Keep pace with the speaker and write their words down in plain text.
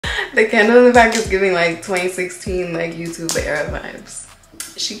The candle in the back is giving like 2016 like YouTube era vibes.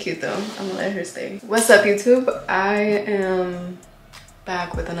 She cute though. I'm gonna let her stay. What's up YouTube? I am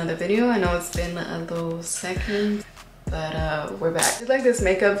back with another video. I know it's been a little second, but we're back. I did like this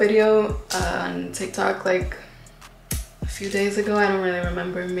makeup video on TikTok like a few days ago. I don't really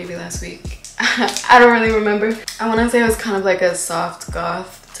remember, maybe last week. I don't really remember. I want to say it was kind of like a soft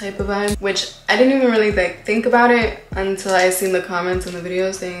goth type of vibe, which I didn't even really like think about it until I seen the comments in the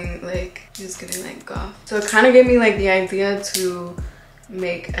video saying like he was getting like goth. So it kind of gave me like the idea to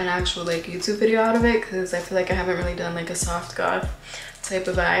make an actual like YouTube video out of it, because I feel like I haven't really done like a soft goth type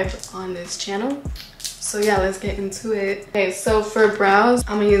of vibe on this channel. So yeah, let's get into it. Okay, so for brows,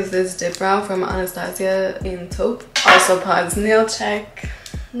 I'm gonna use this dip brow from Anastasia in taupe. Also Pod's nail check.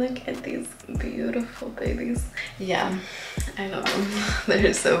 Look at these beautiful babies. Yeah, I know them.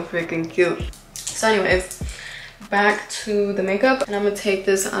 They're so freaking cute. So anyways, back to the makeup. And I'm gonna take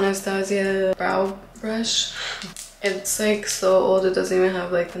this Anastasia brow brush. It's like so old, it doesn't even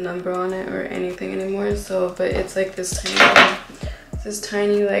have like the number on it or anything anymore. So, but it's like this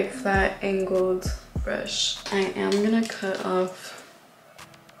tiny like flat angled brush. I am gonna cut off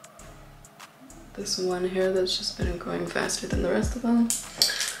this one hair that's just been growing faster than the rest of them.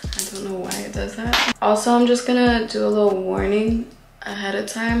 I don't know why it does that. Also, I'm just gonna do a little warning ahead of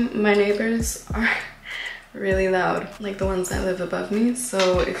time. My neighbors are really loud, like the ones that live above me.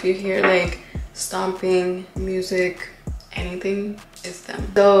 So if you hear like stomping, music, anything, it's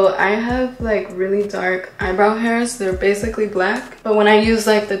them. So I have like really dark eyebrow hairs. They're basically black, but when I use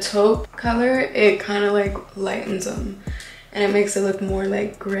like the taupe color, it kind of like lightens them and it makes it look more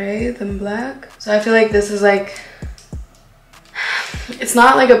like gray than black. So I feel like this is like, it's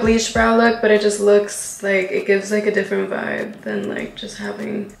not like a bleached brow look, but it just looks like, it gives like a different vibe than like just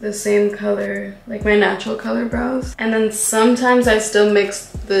having the same color, like my natural color brows. And then sometimes I still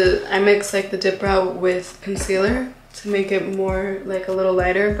mix like the dip brow with concealer to make it more like a little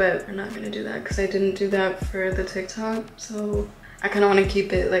lighter, but I'm not gonna do that because I didn't do that for the TikTok. So I kind of want to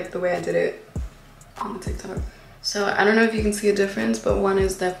keep it like the way I did it on the TikTok. So I don't know if you can see a difference, but one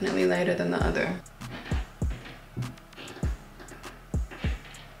is definitely lighter than the other.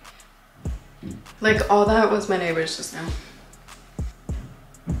 Like all that was my neighbors just now.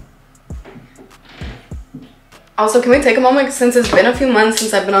 Also, can we take a moment, since it's been a few months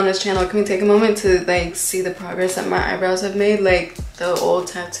since I've been on this channel, can we take a moment to like see the progress that my eyebrows have made, like the old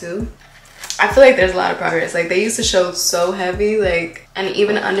tattoo? I feel like there's a lot of progress. Like they used to show so heavy, like, and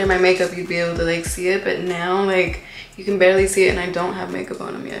even under my makeup you'd be able to like see it, but now like you can barely see it and I don't have makeup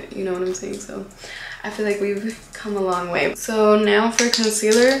on them yet, you know what I'm saying? So I feel like we've come a long way. So now for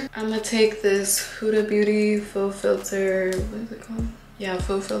concealer, I'm gonna take this Huda Beauty Faux Filter, what is it called? Yeah,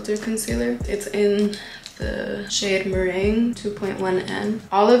 Faux Filter concealer. It's in the shade Meringue 2.1N.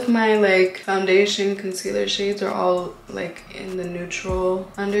 All of my like foundation concealer shades are all like in the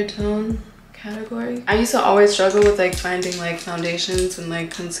neutral undertone category. I used to always struggle with like finding like foundations and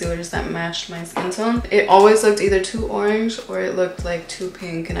like concealers that matched my skin tone. It always looked either too orange or it looked like too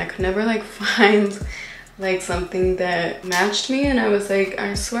pink, and I could never like find like something that matched me, and I was like,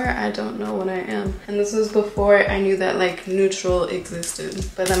 I swear I don't know what I am. And this was before I knew that like neutral existed.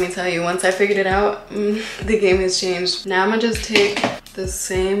 But let me tell you, once I figured it out, the game has changed. Now I'm gonna just take the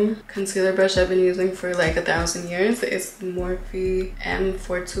same concealer brush I've been using for like 1,000 years. It's the Morphe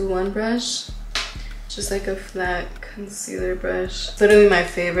M421 brush. Just like a flat concealer brush. It's literally my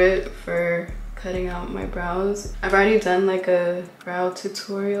favorite for cutting out my brows. I've already done like a brow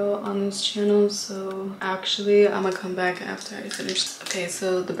tutorial on this channel, so actually I'm gonna come back after I finish. Okay,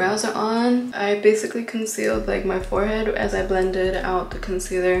 so the brows are on. I basically concealed like my forehead as I blended out the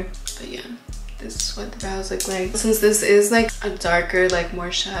concealer, but yeah, this is what the brows look like. Since this is like a darker, like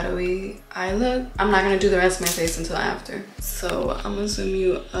more shadowy eye look, I'm not gonna do the rest of my face until after. So I'm gonna zoom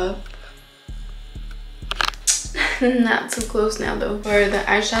you up. Not too close now though. For the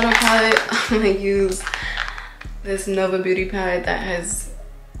eyeshadow palette, I'm gonna use this Nova Beauty palette that has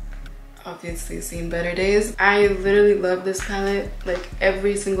obviously seen better days. I literally love this palette, like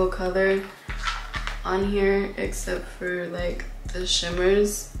every single color on here except for like the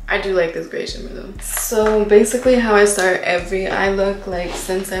shimmers. I do like this gray shimmer though. So basically how I start every eye look, like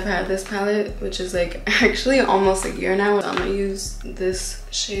since I've had this palette, which is like actually almost a year now, I'm gonna use this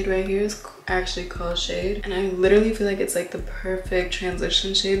shade right here. It's actually called Shade, and I literally feel like it's like the perfect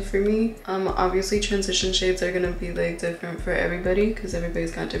transition shade for me. Obviously transition shades are gonna be like different for everybody because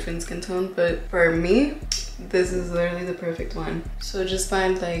everybody's got different skin tone, but for me this is literally the perfect one. So just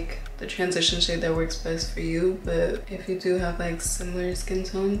find like the transition shade that works best for you, but if you do have like similar skin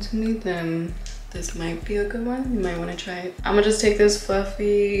tone to me, then this might be a good one. You might want to try it. I'm gonna just take this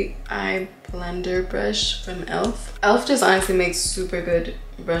fluffy eye blender brush from Elf. Elf just honestly makes super good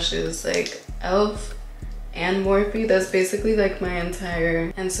brushes. Like Elf and Morphe, that's basically like my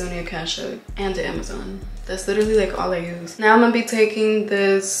entire Ansonia Kasha and Amazon. That's literally like all I use. Now I'm gonna be taking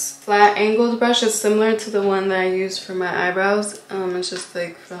this flat angled brush. It's similar to the one that I used for my eyebrows. It's just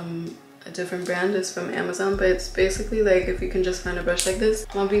like from a different brand. It's from Amazon, but it's basically like if you can just find a brush like this.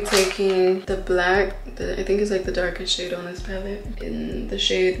 I'm gonna be taking the black, I think it's like the darkest shade on this palette, in the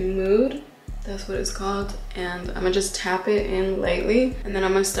shade Mood. That's what it's called. And I'm gonna just tap it in lightly, and then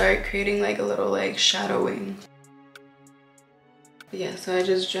I'm gonna start creating like a little like shadowing. Yeah, so I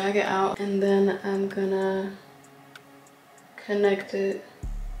just drag it out, and then I'm gonna connect it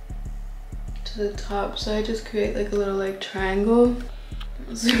to the top. So I just create like a little like triangle.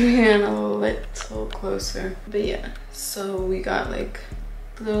 Zoom in a little closer. But yeah, so we got like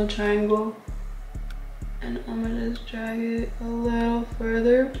a little triangle, and I'm gonna just drag it a little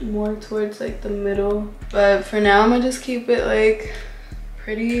further, more towards like the middle. But for now, I'm gonna just keep it like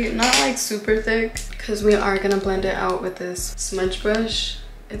pretty, not like super thick, because we are gonna blend it out with this smudge brush.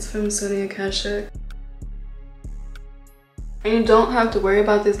 It's from Sonia Kasha. And you don't have to worry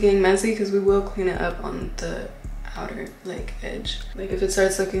about this getting messy, because we will clean it up on the outer like edge. Like if it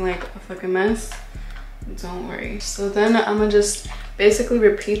starts looking like a fucking mess, don't worry. So then I'm gonna just basically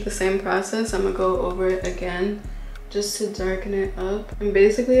repeat the same process. I'm gonna go over it again just to darken it up, and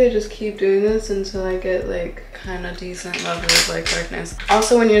basically I just keep doing this until I get like kind of decent level of like darkness.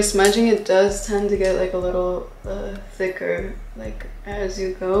 Also, when you're smudging, it does tend to get like a little thicker like as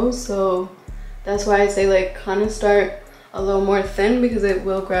you go, so that's why I say like kind of start a little more thin, because it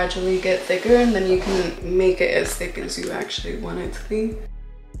will gradually get thicker, and then you can make it as thick as you actually want it to be.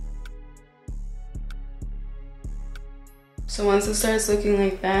 So once it starts looking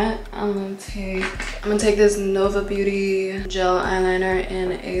like that, I'm gonna take this Nova Beauty gel eyeliner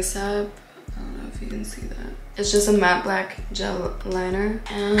in ASAP. I don't know if you can see that. It's just a matte black gel liner,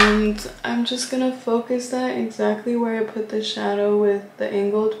 and I'm just gonna focus that exactly where I put the shadow with the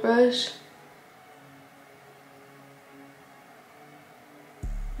angled brush.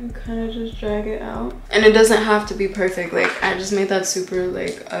 And kind of just drag it out. And it doesn't have to be perfect. Like I just made that super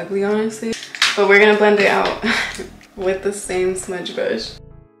like ugly, honestly. But we're gonna blend it out with the same smudge brush.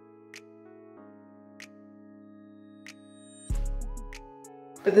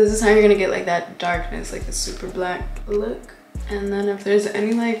 But this is how you're gonna get like that darkness, like the super black look. And then if there's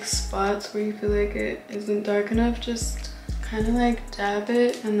any like spots where you feel like it isn't dark enough, just kind of like dab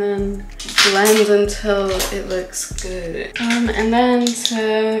it and then blend until it looks good. And then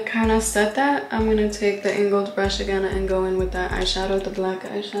to kind of set that, I'm gonna take the angled brush again and go in with that eyeshadow, the black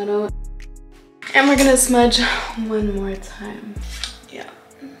eyeshadow. And we're gonna smudge one more time. Yeah,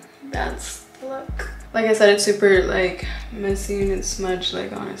 that's the look. Like I said, it's super like messy and it's smudged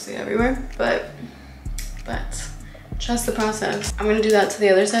like honestly everywhere, but trust the process. I'm gonna do that to the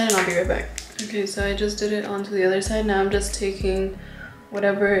other side and I'll be right back. Okay, so I just did it onto the other side. Now I'm just taking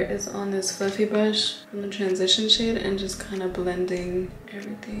whatever is on this fluffy brush from the transition shade and just kind of blending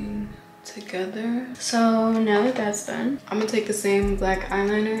everything together. So now that that's done, I'm gonna take the same black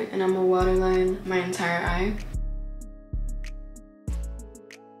eyeliner and I'm gonna waterline my entire eye.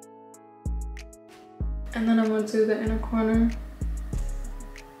 And then I'm gonna do the inner corner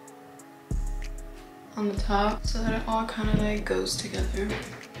on the top so that it all kind of like goes together.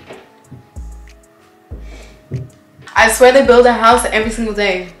 I swear they build a house every single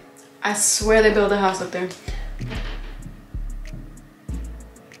day. I swear they build a house up there.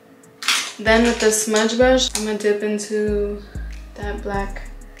 Then with the smudge brush, I'm gonna dip into that black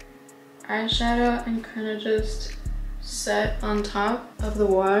eyeshadow and kind of just set on top of the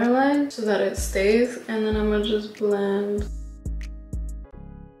waterline so that it stays. And then I'm gonna just blend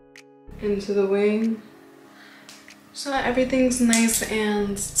into the wing so that everything's nice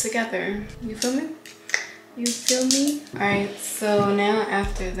and together. You feel me? You feel me? Alright, so now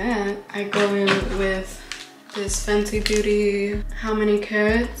after that, I go in with this Fenty Beauty How Many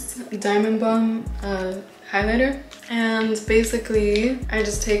Carats Diamond Bomb highlighter. And basically, I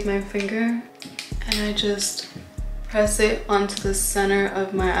just take my finger and I just press it onto the center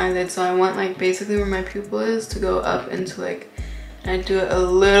of my eyelid. So I want like basically where my pupil is to go up into like, and I do it a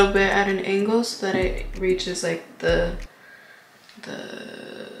little bit at an angle so that it reaches like the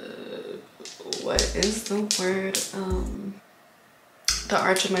what is the word, the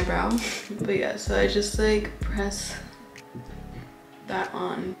arch of my brow. But yeah, so I just like press that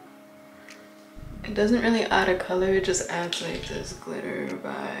on. It doesn't really add a color, it just adds like this glitter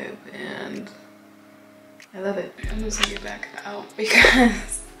vibe and I love it. I'm gonna take it back out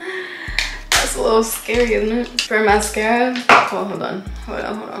because that's It's a little scary, isn't it? For mascara, oh, hold on.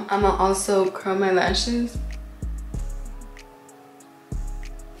 I'ma also curl my lashes.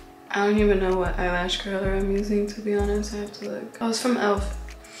 I don't even know what eyelash curler I'm using, to be honest. I have to look. Oh, it's from e.l.f.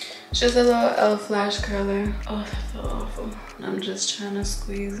 Just a little e.l.f. lash curler. Oh, that felt awful. I'm just trying to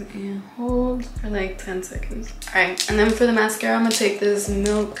squeeze and hold for like 10 seconds. All right, and then for the mascara, I'm gonna take this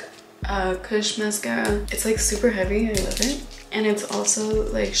Milk Kush mascara. It's like super heavy, I love it. And it's also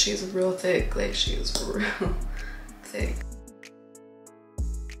like, she's real thick. Like, she's real thick.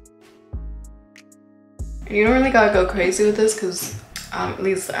 And you don't really gotta go crazy with this because at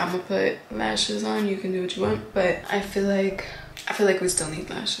least I'm gonna put lashes on. You can do what you want, but I feel like we still need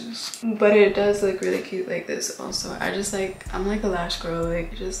lashes. But it does look really cute like this also. I'm like a lash girl,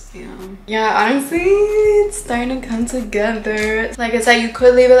 like, just, you know. Yeah, honestly, it's starting to come together. Like I said, you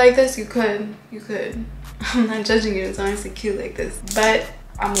could leave it like this. You could. I'm not judging you. It's honestly cute like this. But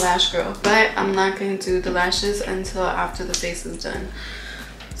I'm a lash girl. But I'm not going to do the lashes until after the face is done.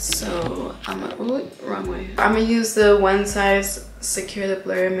 So I'm gonna use the One Size Secure the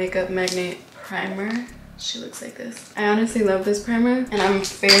Blur Makeup Magnet Primer. She looks like this. I honestly love this primer, and I'm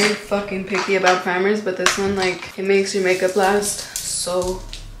very fucking picky about primers, but this one, like, it makes your makeup last so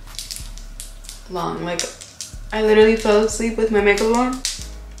long. Like, I literally fell asleep with my makeup on,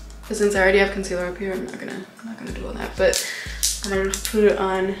 but since I already have concealer up here, I'm not gonna do all that. But I'm gonna just put it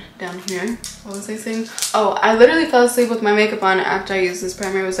on down here. What was I saying? Oh, I literally fell asleep with my makeup on after I used this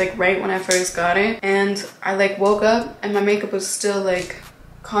primer. It was like right when I first got it, and I like woke up and my makeup was still like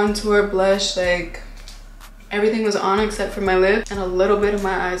contour, blush, like everything was on except for my lips, and a little bit of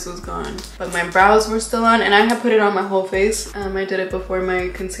my eyes was gone, but my brows were still on, and I had put it on my whole face. I did it before my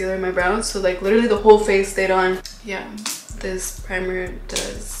concealer and my brows, so like literally the whole face stayed on. Yeah, this primer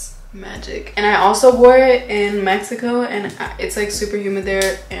does magic. And I also wore it in Mexico, and it's like super humid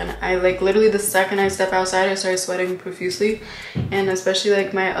there, and I like literally the second I step outside I started sweating profusely, and especially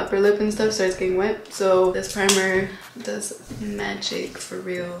like my upper lip and stuff starts getting wet. So this primer does magic for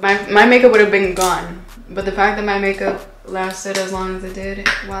real. My makeup would have been gone, but the fact that my makeup lasted as long as it did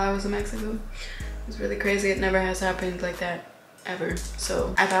while I was in Mexico was really crazy. It never has happened like that ever,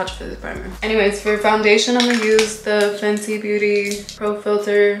 so I vouch for this primer. Anyways, for foundation, I'm gonna use the Fenty Beauty Pro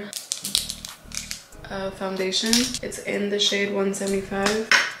Filter foundation. It's in the shade 175.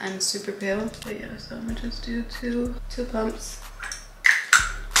 I'm super pale, but yeah, so I'm gonna just do two pumps,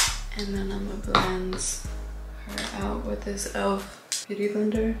 and then I'm gonna blend her out with this e.l.f. Beauty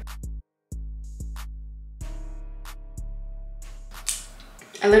Blender.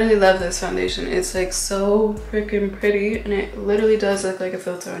 I literally love this foundation. It's like so freaking pretty, and it literally does look like a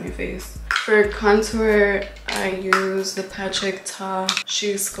filter on your face. For contour, I use the Patrick Ta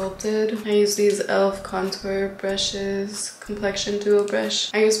She's Sculpted. I use these e.l.f. contour brushes, complexion duo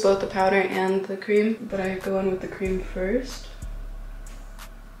brush. I use both the powder and the cream, but I go in with the cream first.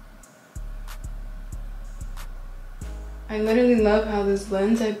 I literally love how this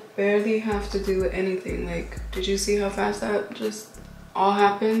blends. I barely have to do anything. Like, did you see how fast that just all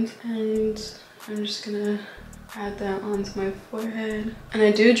happened? And I'm just gonna add that onto my forehead, and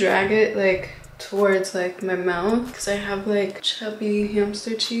I do drag it like towards like my mouth because I have like chubby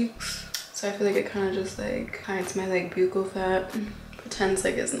hamster cheeks, so I feel like it kind of just like hides my like buccal fat, pretends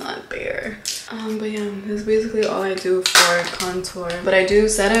like it's not there. But yeah, this is basically all I do for contour, but I do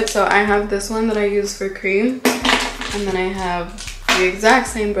set it. So I have this one that I use for cream, and then I have the exact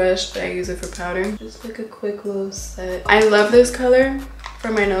same brush, but I use it for powder. Just like a quick little set. I love this color for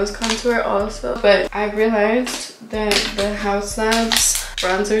my nose contour also, but I realized that the House Labs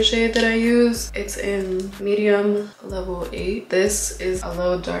bronzer shade that I use, it's in medium level 8. This is a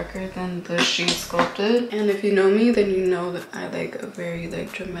little darker than the She's Sculpted, and if you know me, then you know that I like a very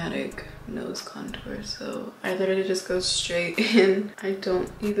like dramatic nose contour, so I literally just go straight in. I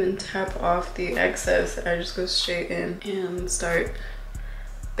don't even tap off the excess. I just go straight in and start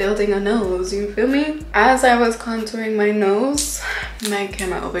building a nose, you feel me? As I was contouring my nose, my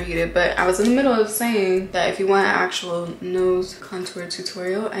camera overheated, but I was in the middle of saying that if you want an actual nose contour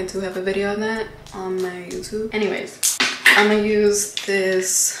tutorial, I do have a video of that on my YouTube. Anyways, I'm gonna use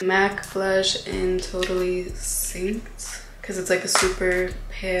this MAC blush in Totally Synced because it's like a super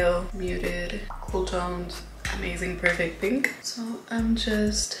pale, muted, cool toned, amazing, perfect pink. So I'm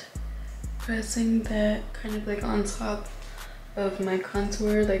just pressing that kind of like on top of my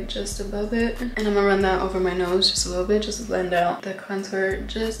contour, like just above it, and I'm gonna run that over my nose just a little bit, just to blend out the contour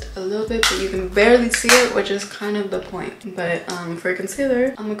just a little bit, but you can barely see it, which is kind of the point. But for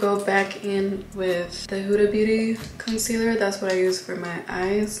concealer, I'm gonna go back in with the Huda Beauty concealer. That's what I use for my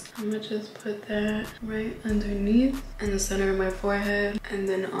eyes. I'm gonna just put that right underneath in the center of my forehead and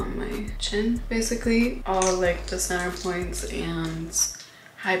then on my chin, basically all like the center points and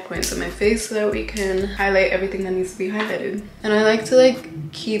high points of my face, so that we can highlight everything that needs to be highlighted. And I like to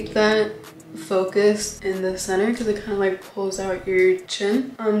like keep that focused in the center because it kind of like pulls out your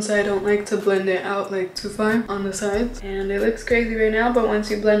chin, so I don't like to blend it out like too far on the sides. And it looks crazy right now, but once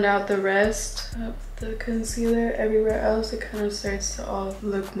you blend out the rest of the concealer everywhere else, it kind of starts to all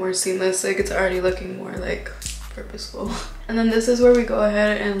look more seamless. Like it's already looking more like purposeful. And then this is where we go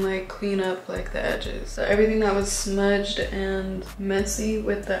ahead and like clean up like the edges, so everything that was smudged and messy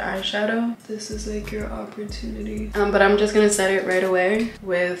with the eyeshadow, this is like your opportunity. But I'm just gonna set it right away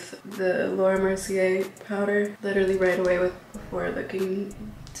with the Laura Mercier powder, literally right away before looking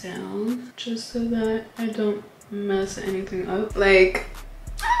down, just so that I don't mess anything up. Like,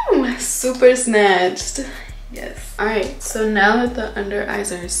 oh, super snatched. Yes. Alright, so now that the under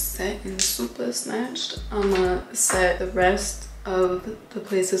eyes are set and super snatched, I'm gonna set the rest of the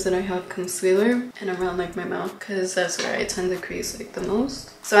places that I have concealer and around like my mouth, because that's where I tend to crease like the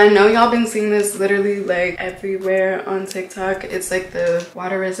most. So I know y'all been seeing this literally like everywhere on TikTok. It's like the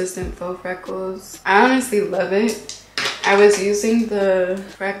water resistant faux freckles. I honestly love it. I was using the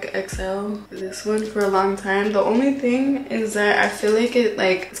Freck XL, this one, for a long time. The only thing is that I feel like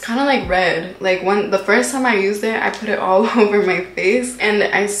it's kind of like red. Like the first time I used it, I put it all over my face, and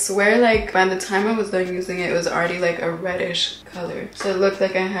I swear like by the time I was done using it, it was already like a reddish color. So it looked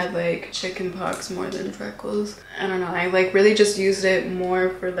like I had like chicken pox more than freckles. I don't know, I like really just used it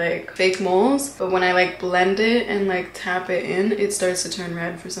more for like fake moles, but when I like blend it and like tap it in, it starts to turn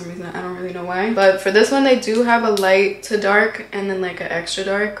red for some reason. I don't really know why. But for this one, they do have a light to dark and then like an extra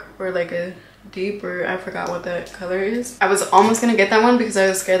dark, or like a deep, or I forgot what that color is. I was almost gonna get that one because I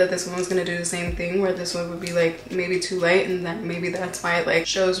was scared that this one was gonna do the same thing, where this one would be like maybe too light and that maybe that's why it like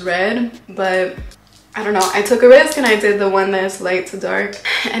shows red. But I don't know, I took a risk and I did the one that's light to dark,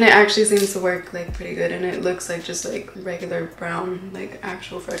 and it actually seems to work like pretty good, and it looks like just like regular brown, like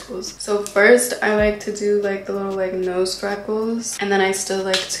actual freckles. So first I like to do like the little like nose freckles, and then I still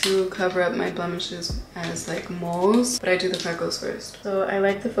like to cover up my blemishes as like moles, but I do the freckles first. So I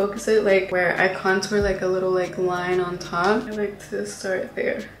like to focus it like where I contour like a little like line on top. I like to start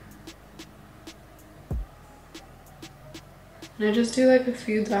there. And I just do like a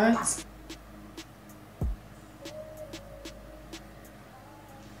few dots.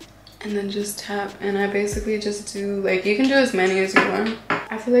 And then just tap, and I basically just do like, you can do as many as you want.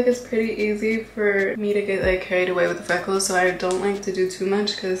 I feel like it's pretty easy for me to get like carried away with the freckles, so I don't like to do too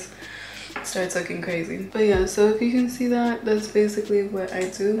much because it starts looking crazy. But yeah, so if you can see that, that's basically what I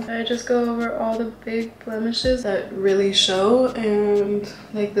do. I just go over all the big blemishes that really show, and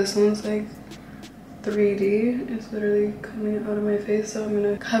like this one's like 3D. It's literally coming out of my face, so I'm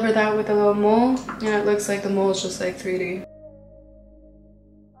gonna cover that with a little mole, and it looks like the mole is just like 3D.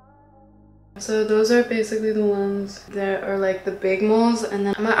 So those are basically the ones that are like the big moles, and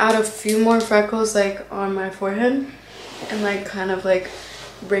then I'm gonna add a few more freckles like on my forehead and like kind of like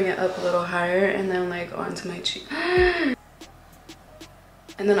bring it up a little higher, and then like onto my cheek and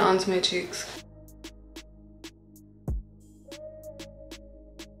then onto my cheeks.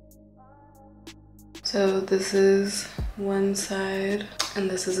 So this is one side, and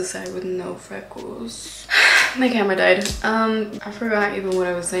this is the side with no freckles. My camera died. I forgot even what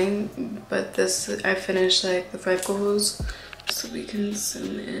I was saying, but this, I finished like the freckles, so we can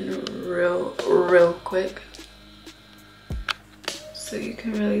zoom in real quick so you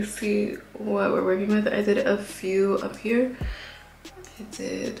can really see what we're working with. I did a few up here.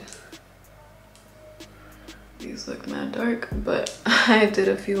 These look mad dark, but I did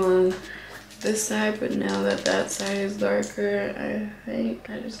a few on this side, but now that that side is darker, I think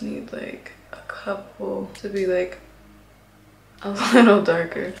I just need like a couple to be like a little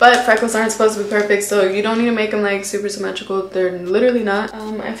darker. But freckles aren't supposed to be perfect, so you don't need to make them like super symmetrical. They're literally not.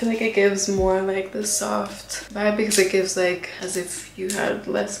 I feel like it gives more like the soft vibe because it gives like as if you had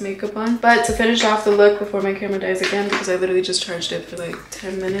less makeup on. But to finish off the look before my camera dies again, because I literally just charged it for like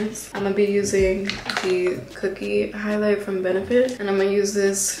 10 minutes, I'm gonna be using the Cookie highlight from Benefit, and I'm gonna use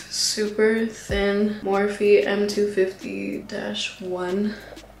this super thin Morphe M250-1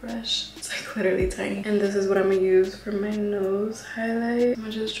 brush. It's like literally tiny, and this is what I'm gonna use for my nose highlight. I'm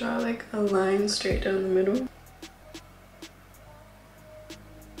gonna just draw like a line straight down the middle.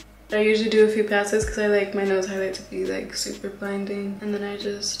 But I usually do a few passes because I like my nose highlight to be like super blinding, and then I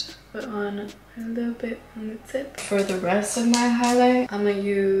just put on a little bit on the tip. For the rest of my highlight, I'm gonna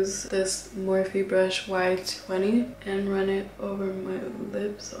use this Morphe brush Y20 and run it over my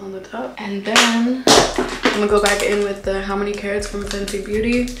lips on the top. And then I'm gonna go back in with the How Many Carats from Fenty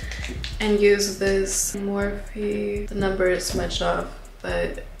Beauty and use this Morphe. The number is smudged off,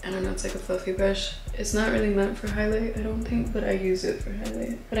 but I don't know, it's like a fluffy brush. It's not really meant for highlight, I don't think, but I use it for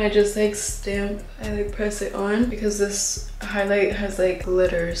highlight. But I just like stamp, I like press it on because this highlight has like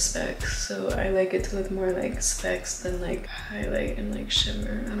glitter specks. So I like it to look more like specks than like highlight and like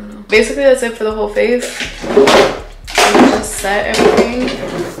shimmer, I don't know. Basically that's it for the whole face. I'm gonna just set everything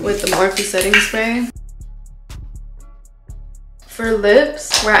with the Morphe setting spray. For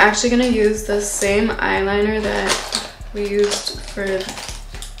lips, we're actually gonna use the same eyeliner that we used for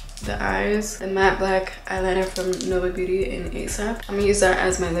the eyes, the matte black eyeliner from Nova Beauty in ASAP. I'm gonna use that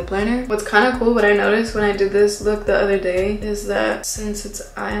as my lip liner. What's kind of cool, what I noticed when I did this look the other day, is that since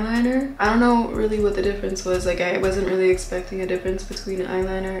it's eyeliner, I don't know really what the difference was. Like I wasn't really expecting a difference between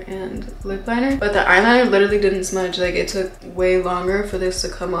eyeliner and lip liner, but the eyeliner literally didn't smudge. Like it took way longer for this to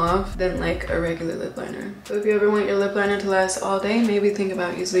come off than like a regular lip liner. So if you ever want your lip liner to last all day, maybe think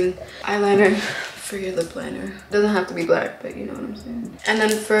about using eyeliner for your lip liner. It doesn't have to be black, but you know what I'm saying. And then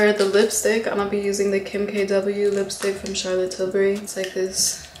for the lipstick, I'm gonna be using the Kim KW lipstick from Charlotte Tilbury. It's like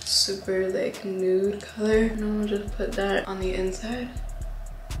this super like nude color, and I'm gonna just put that on the inside.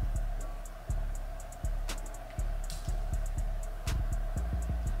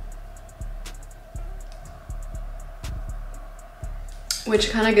 Which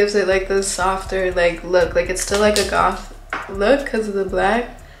kind of gives it like this softer like look. Like it's still like a goth look because of the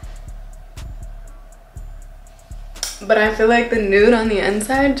black, but I feel like the nude on the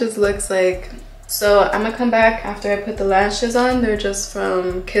inside just looks like. So I'm gonna come back after I put the lashes on. They're just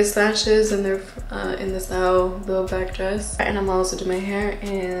from Kiss Lashes, and they're in this little back dress. And I'm also do my hair,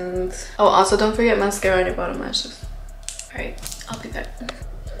 and oh, also don't forget mascara on your bottom lashes. All right, I'll be back.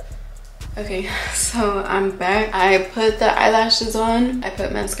 Okay, so I'm back. I put the eyelashes on, I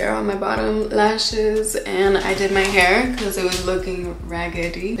put mascara on my bottom lashes, and I did my hair because it was looking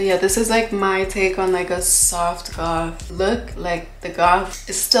raggedy. But yeah, this is like my take on like a soft goth look. Like the goth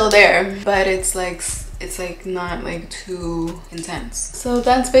is still there, but it's like not like too intense. So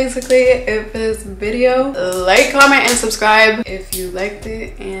that's basically it for this video. Like, comment, and subscribe if you liked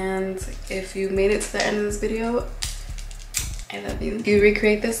it, and if you made it to the end of this video, I love you. If you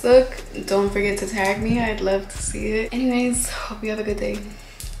recreate this look, don't forget to tag me. I'd love to see it. Anyways, hope you have a good day.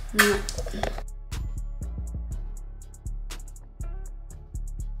 Mwah.